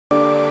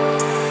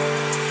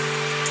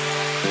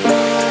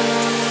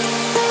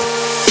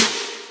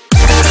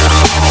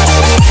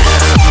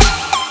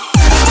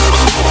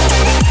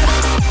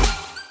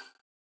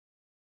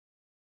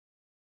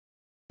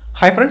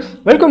Hi friends,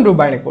 welcome to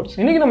Bionic BotZ.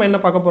 இன்னைக்கு நம்ம என்ன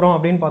பார்க்க போறோம்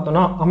அப்படினு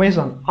பார்த்தோம்னா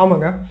Amazon.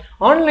 ஆமாங்க.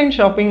 ஆன்லைன்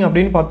ஷாப்பிங்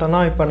அப்படினு பார்த்தோம்னா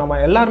இப்போ நம்ம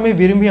எல்லாரும்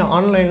விரும்பி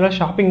ஆன்லைன்ல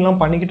ஷாப்பிங்லாம்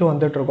பண்ணிக்கிட்டு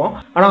வந்துட்டு இருக்கோம்.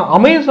 ஆனா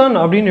Amazon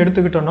அப்படினு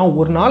எடுத்துக்கிட்டோம்னா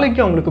ஒரு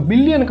நாளைக்கு அவங்களுக்கு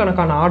பில்லியன்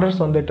கணக்கான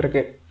ஆர்டர்ஸ் வந்துட்டு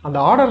இருக்கு. அந்த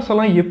ஆர்டர்ஸ்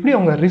எல்லாம் எப்படி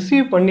அவங்க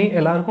ரிசீவ் பண்ணி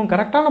எல்லாருக்கும்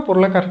கரெக்டான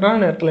பொருளை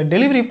கரெக்டான நேரத்துல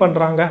டெலிவரி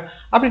பண்றாங்க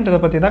அப்படின்றத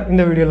பத்தி தான்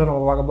இந்த வீடியோல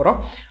நம்ம பார்க்க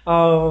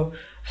போறோம்.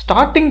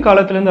 ஸ்டார்டிங்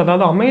காலத்துலேருந்து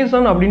அதாவது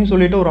அமேசான் அப்படின்னு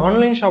சொல்லிட்டு ஒரு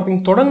ஆன்லைன் ஷாப்பிங்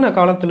தொடங்கின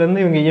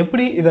காலத்துலேருந்து இவங்க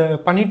எப்படி இதை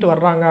பண்ணிட்டு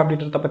வர்றாங்க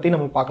அப்படின்றத பற்றி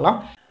நம்ம பார்க்கலாம்.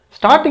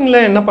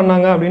 ஸ்டார்டிங்கில் என்ன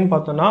பண்ணாங்க அப்படின்னு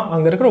பார்த்தோன்னா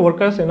அங்கே இருக்கிற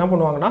ஒர்க்கர்ஸ் என்ன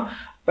பண்ணுவாங்கன்னா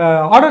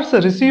ஆர்டர்ஸை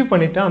ரிசீவ்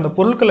பண்ணிவிட்டு அந்த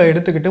பொருட்களை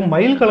எடுத்துக்கிட்டு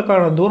மைல்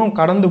கணக்கான தூரம்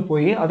கடந்து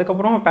போய்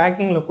அதுக்கப்புறம்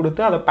பேக்கிங்கில்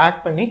கொடுத்து அதை பேக்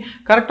பண்ணி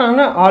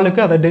கரெக்டான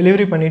ஆளுக்கு அதை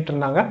டெலிவரி பண்ணிட்டு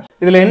இருந்தாங்க.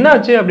 இதில் என்ன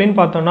ஆச்சு அப்படின்னு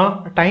பார்த்தோன்னா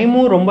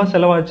டைமும் ரொம்ப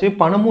செலவாச்சு,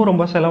 பணமும்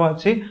ரொம்ப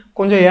செலவாச்சு,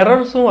 கொஞ்சம்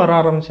எரர்ஸும் வர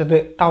ஆரம்பிச்சது,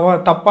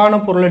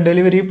 தப்பான பொருளை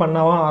டெலிவரி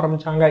பண்ணவும்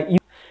ஆரம்பித்தாங்க.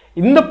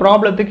 இந்த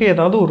ப்ராப்ளத்துக்கு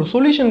ஏதாவது ஒரு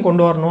சொல்யூஷன்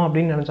கொண்டு வரணும்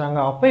அப்படின்னு நினச்சாங்க.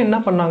 அப்போ என்ன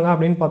பண்ணாங்க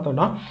அப்படின்னு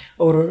பார்த்தோம்னா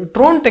ஒரு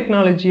ட்ரோன்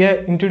டெக்னாலஜியை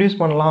இன்ட்ரடியூஸ்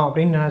பண்ணலாம்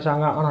அப்படின்னு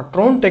நினச்சாங்க. ஆனால்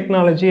ட்ரோன்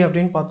டெக்னாலஜி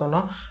அப்படின்னு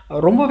பார்த்தோம்னா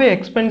ரொம்பவே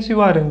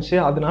எக்ஸ்பென்சிவாக இருந்துச்சு.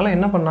 அதனால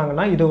என்ன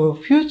பண்ணாங்கன்னா இது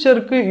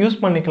ஃபியூச்சருக்கு யூஸ்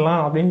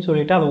பண்ணிக்கலாம் அப்படின்னு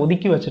சொல்லிட்டு அதை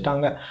ஒதுக்கி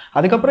வச்சுட்டாங்க.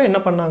 அதுக்கப்புறம்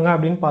என்ன பண்ணாங்க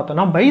அப்படின்னு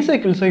பார்த்தோன்னா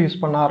பைசைக்கிள்ஸை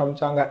யூஸ் பண்ண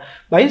ஆரம்பித்தாங்க.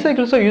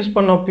 பைசைக்கிள்ஸை யூஸ்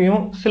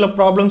பண்ணப்பையும் சில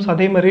ப்ராப்ளம்ஸ்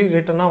அதே மாதிரி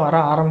ரிட்டனாக வர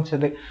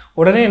ஆரம்பிச்சது.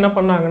 உடனே என்ன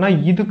பண்ணாங்கன்னா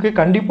இதுக்கு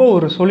கண்டிப்பாக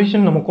ஒரு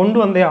சொல்யூஷன் நம்ம கொண்டு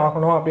வந்தே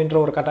ஆகணும் அப்படின்ற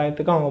ஒரு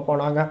கட்டாயத்துக்கு அவங்க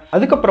போனாங்க.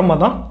 அதுக்கப்புறமா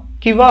தான்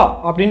கிவா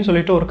அப்படின்னு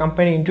சொல்லிட்டு ஒரு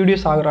கம்பெனி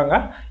இன்ட்ரடியூஸ் ஆகுறாங்க.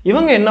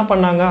 இவங்க என்ன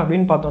பண்ணாங்க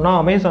அப்படின்னு பார்த்தோம்னா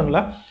அமேசான்ல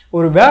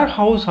ஒரு வேர்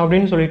ஹவுஸ்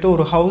அப்படின்னு சொல்லிட்டு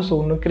ஒரு ஹவுஸ்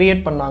ஒன்று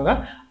கிரியேட் பண்ணாங்க.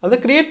 அதை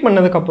கிரியேட்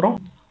பண்ணதுக்கப்புறம்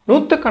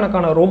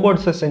நூற்றுக்கணக்கான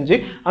ரோபோட்ஸை செஞ்சு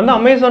அந்த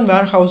அமேசான்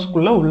வேர்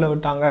ஹவுஸ்க்குள்ளே உள்ள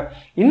விட்டாங்க.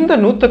 இந்த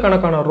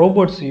நூற்றுக்கணக்கான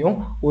ரோபோட்ஸையும்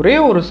ஒரே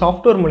ஒரு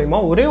சாஃப்ட்வேர் மூலிமா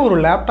ஒரே ஒரு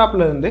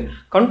லேப்டாப்ல இருந்து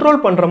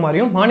கண்ட்ரோல் பண்ணுற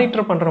மாதிரியும்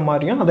மானிட்டர் பண்ணுற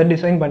மாதிரியும் அதை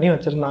டிசைன் பண்ணி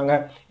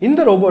வச்சுருந்தாங்க.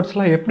 இந்த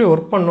ரோபோட்ஸ்லாம் எப்படி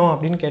ஒர்க் பண்ணும்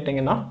அப்படின்னு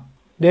கேட்டிங்கன்னா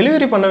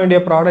டெலிவரி பண்ண வேண்டிய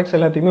ப்ராடக்ட்ஸ்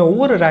எல்லாத்தையுமே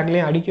ஒவ்வொரு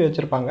ரேக்லையும் அடுக்கி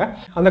வச்சுருப்பாங்க.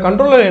 அந்த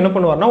கண்ட்ரோலர் என்ன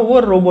பண்ணுவார்னா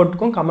ஒவ்வொரு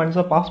ரோபோட்டுக்கும்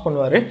கமெண்ட்ஸை பாஸ்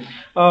பண்ணுவார்.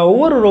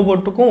 ஒவ்வொரு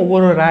ரோபோட்டுக்கும்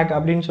ஒவ்வொரு ரேக்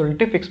அப்படின்னு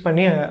சொல்லிட்டு ஃபிக்ஸ்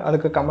பண்ணி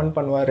அதுக்கு கமெண்ட்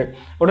பண்ணுவார்.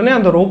 உடனே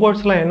அந்த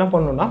ரோபோட்ஸ்லாம் என்ன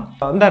பண்ணுன்னா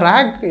அந்த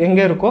ரேக்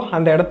எங்கே இருக்கோ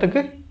அந்த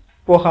இடத்துக்கு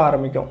போக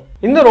ஆரம்பிக்கும்.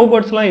 இந்த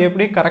ரோபோட்ஸ்லாம்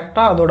எப்படி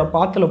கரெக்டாக அதோட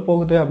பாத்தில்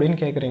போகுது அப்படின்னு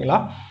கேட்குறீங்களா?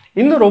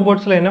 இந்த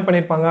ரோபோட்ஸில் என்ன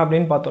பண்ணியிருப்பாங்க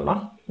அப்படின்னு பார்த்தோம்னா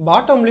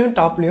பாட்டம்லேயும்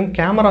டாப்லேயும்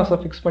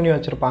கேமராஸை ஃபிக்ஸ் பண்ணி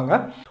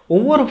வச்சுருப்பாங்க.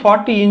 ஒவ்வொரு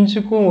 40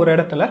 இன்ச்சுக்கும் ஒரு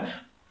இடத்துல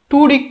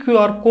 2D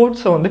QR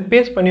கோட்ஸை வந்து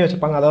பேஸ்ட் பண்ணி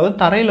வச்சுருப்பாங்க. அதாவது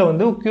தரையில்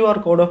வந்து QR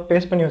கோடை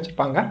பேஸ்ட் பண்ணி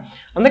வச்சுருப்பாங்க.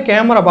 அந்த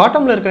கேமரா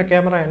பாட்டமில் இருக்கிற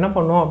கேமரா என்ன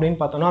பண்ணும் அப்படின்னு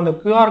பார்த்தோன்னா அந்த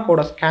QR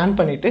கோடை ஸ்கேன்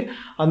பண்ணிவிட்டு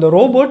அந்த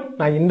ரோபோட்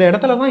நான் இந்த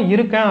இடத்துல தான்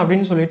இருக்கேன்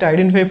அப்படின்னு சொல்லிட்டு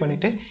ஐடென்டிஃபை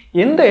பண்ணிவிட்டு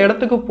எந்த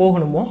இடத்துக்கு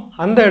போகணுமோ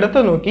அந்த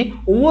இடத்த நோக்கி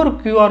ஒவ்வொரு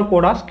QR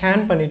கோடாக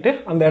ஸ்கேன் பண்ணிவிட்டு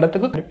அந்த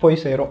இடத்துக்கு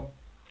போய் சேரும்.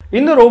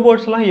 இந்த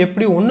ரோபோட்ஸ்லாம்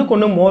எப்படி ஒன்றுக்கு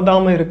ஒன்று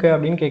மோதாமல் இருக்குது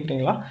அப்படின்னு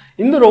கேட்குறீங்களா?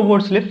 இந்த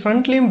ரோபோட்ஸ்லேயே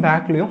ஃப்ரண்ட்லேயும்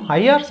பேக்லேயும்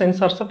ஐஆர்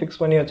சென்சார்ஸை ஃபிக்ஸ்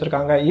பண்ணி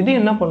வச்சுருக்காங்க. இது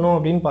என்ன பண்ணும்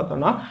அப்படின்னு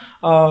பார்த்தோன்னா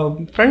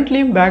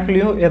ஃப்ரண்ட்லேயும்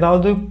பேக்லேயும்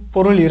ஏதாவது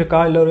பொருள்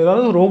இருக்கா இல்லை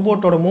ஏதாவது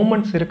ரோபோட்டோட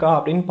மூமெண்ட்ஸ் இருக்கா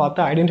அப்படின்னு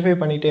பார்த்து ஐடென்டிஃபை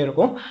பண்ணிகிட்டே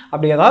இருக்கும்.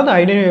 அப்படி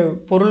ஏதாவது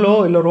பொருளோ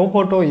இல்லை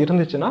ரோபோட்டோ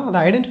இருந்துச்சுன்னா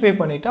அதை ஐடென்டிஃபை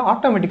பண்ணிவிட்டு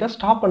ஆட்டோமேட்டிக்காக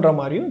ஸ்டாப் பண்ணுற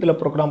மாதிரியும் இதில்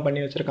ப்ரோக்ராம்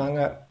பண்ணி வச்சுருக்காங்க.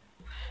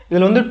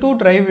 இதில் வந்து 2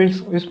 டிரைவ்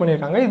வீல்ஸ் யூஸ்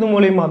பண்ணியிருக்காங்க. இது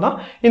மூலிமா தான்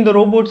இந்த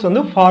ரோபோட்ஸ்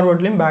வந்து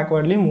ஃபார்வர்ட்லேயும்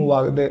பேக்வேர்ட்லேயும் மூவ்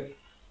ஆகுது.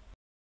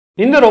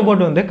 இந்த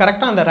ரோபோட் வந்து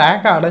கரெக்டாக அந்த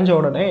ரேக்கை அடைஞ்ச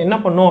உடனே என்ன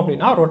பண்ணும்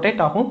அப்படின்னா ரொட்டேட்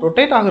ஆகும்.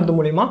 ரொட்டேட் ஆகிறது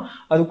மூலிமா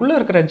அதுக்குள்ளே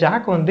இருக்கிற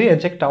ஜாக் வந்து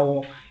எஜெக்ட்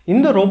ஆகும்.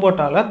 இந்த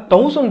ரோபோட்டால்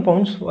 1000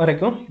 பவுண்ட்ஸ்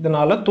வரைக்கும்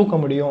இதனால் தூக்க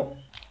முடியும்.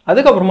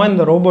 அதுக்கப்புறமா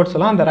இந்த ரோபோட்ஸ்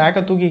எல்லாம் அந்த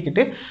ரேக்கை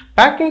தூக்கிக்கிட்டு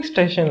பேக்கிங்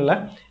ஸ்டேஷனில்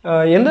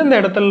எந்தெந்த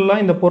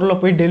இடத்துலலாம் இந்த பொருளை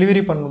போய்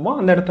டெலிவரி பண்ணணுமோ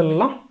அந்த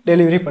இடத்துலலாம்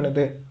டெலிவரி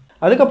பண்ணுது.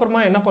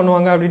 அதுக்கப்புறமா என்ன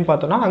பண்ணுவாங்க அப்படின்னு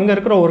பார்த்தோன்னா அங்கே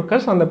இருக்கிற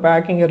ஒர்க்கர்ஸ் அந்த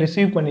பேக்கிங்கை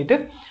ரிசீவ் பண்ணிவிட்டு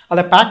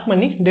அதை பேக்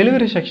பண்ணி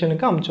டெலிவரி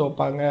செக்ஷனுக்கு அமுச்சு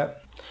வைப்பாங்க.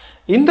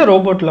 இந்த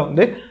ரோபோட்டில்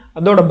வந்து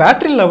அதோட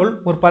பேட்டரி லெவல்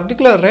ஒரு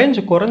பர்டிகுலர் ரேஞ்ச்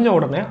குறைஞ்ச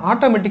உடனே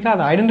ஆட்டோமேட்டிக்காக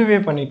அதை ஐடென்டிஃபை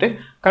பண்ணிவிட்டு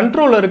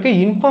கண்ட்ரோலருக்கு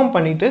இன்ஃபார்ம்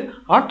பண்ணிவிட்டு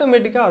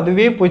ஆட்டோமேட்டிக்காக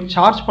அதுவே போய்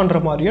சார்ஜ் பண்ணுற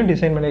மாதிரியும்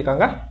டிசைன்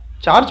பண்ணியிருக்காங்க.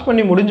 சார்ஜ்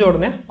பண்ணி முடிஞ்ச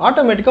உடனே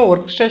ஆட்டோமேட்டிக்காக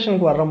ஒர்க்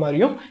ஸ்டேஷனுக்கு வர்ற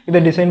மாதிரியும்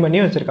இதை டிசைன்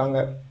பண்ணி வச்சுருக்காங்க.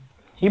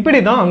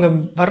 இப்படி தான் அங்கே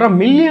வர்ற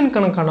மில்லியன்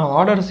கணக்கான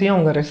ஆர்டர்ஸையும்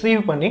அவங்க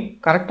ரிசீவ் பண்ணி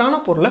கரெக்டான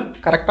பொருளை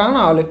கரெக்டான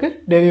ஆளுக்கு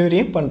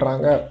டெலிவரியும்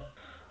பண்ணுறாங்க.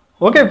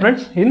 ஓகே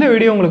ஃப்ரெண்ட்ஸ், இந்த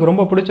வீடியோ உங்களுக்கு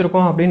ரொம்ப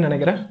பிடிச்சிருக்கும் அப்படின்னு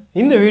நினைக்கிறேன்.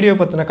 இந்த வீடியோ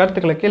பற்றின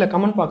கருத்துக்களை கீழே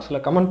கமெண்ட்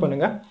பாக்ஸில் கமெண்ட்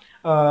பண்ணுங்கள்.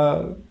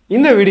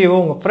 இந்த வீடியோவை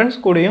உங்கள் ஃப்ரெண்ட்ஸ்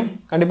கூடயும்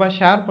கண்டிப்பாக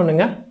ஷேர்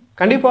பண்ணுங்கள்.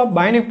 கண்டிப்பாக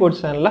Bionic BotZ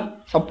சேனலை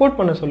சப்போர்ட்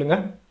பண்ண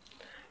சொல்லுங்கள்.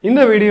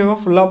 இந்த வீடியோவை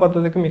ஃபுல்லாக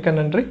பார்த்ததுக்கு மிக்க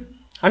நன்றி.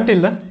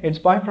 Until then,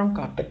 it's bye from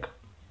Karthik.